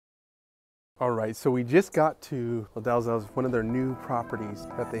All right, so we just got to Leibold, one of their new properties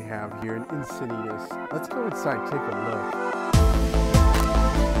that they have here in Encinitas. Let's go inside, take a look.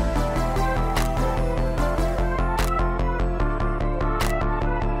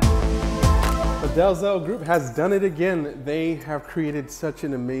 Leibold Group has done it again. They have created such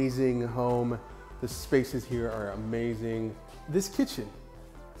an amazing home. The spaces here are amazing. This kitchen,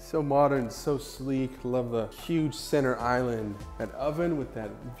 so modern, so sleek. Love the huge center island. That oven with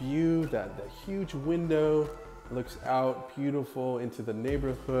that view, that huge window. Looks out beautiful into the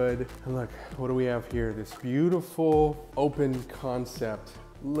neighborhood. And look, what do we have here? This beautiful open concept,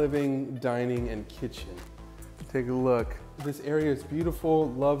 living, dining, and kitchen. Take a look. This area is beautiful.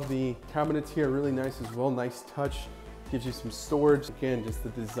 Love the cabinets here, really nice as well. Nice touch, gives you some storage. Again, just the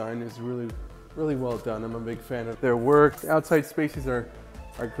design is really well done. I'm a big fan of their work. The outside spaces are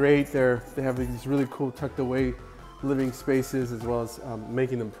great. They have these really cool tucked away living spaces, as well as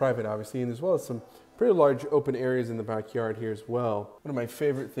making them private, obviously, and as well as some pretty large open areas in the backyard here as well. One of my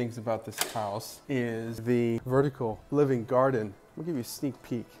favorite things about this house is the vertical living garden. I'll give you a sneak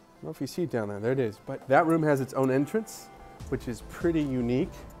peek. I don't know if you see it down there. There it is. But that room has its own entrance, which is pretty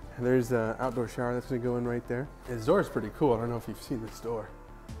unique. And there's an outdoor shower that's gonna go in right there. This door is pretty cool. I don't know if you've seen this door.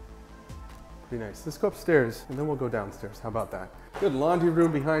 Pretty nice. Let's go upstairs and then we'll go downstairs. How about that? Good laundry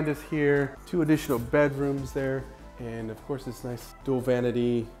room behind us here. 2 additional bedrooms there. And of course, this nice dual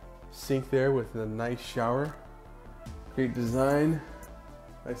vanity sink there with a nice shower. Great design.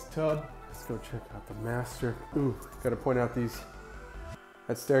 Nice tub. Let's go check out the master. Ooh, gotta point out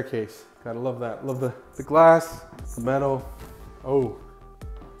that staircase. Gotta love that. Love the glass, the metal. Oh,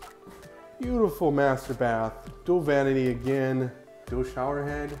 beautiful master bath. Dual vanity again. Dual shower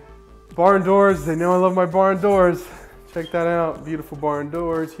head. Barn doors. They know I love my barn doors. Check that out. Beautiful barn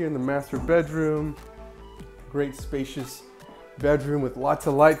doors here in the master bedroom. Great spacious bedroom with lots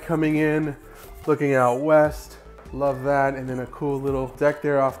of light coming in, looking out west. Love that. And then a cool little deck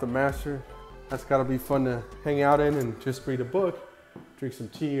there off the master. That's gotta be fun to hang out in and just read a book. Drink some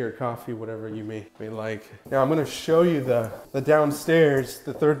tea or coffee, whatever you may like. Now I'm gonna show you the downstairs,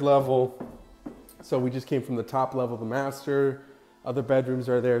 the 3rd level. So we just came from the top level, the master. Other bedrooms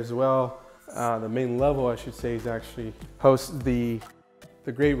are there as well. The main level, I should say, is actually hosts the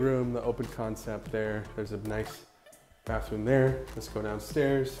great room, the open concept there. There's a nice bathroom there. Let's go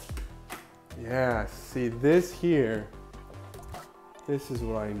downstairs. Yeah, see this here. This is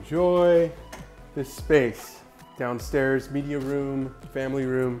what I enjoy. This space. Downstairs, media room, family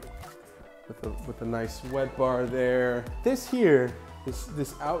room, with a nice wet bar there. This here,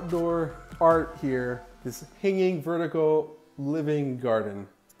 this outdoor art here, this hanging vertical living garden.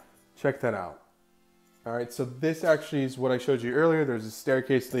 Check that out. All right, so this actually is what I showed you earlier. There's a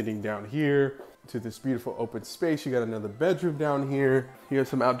staircase leading down here to this beautiful open space. You got another bedroom down here. You have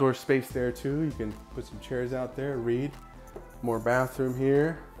some outdoor space there too. You can put some chairs out there, read. More bathroom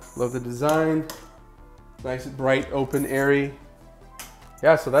here. Love the design. Nice bright open area.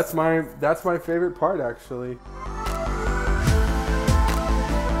 Yeah, so that's my favorite part actually.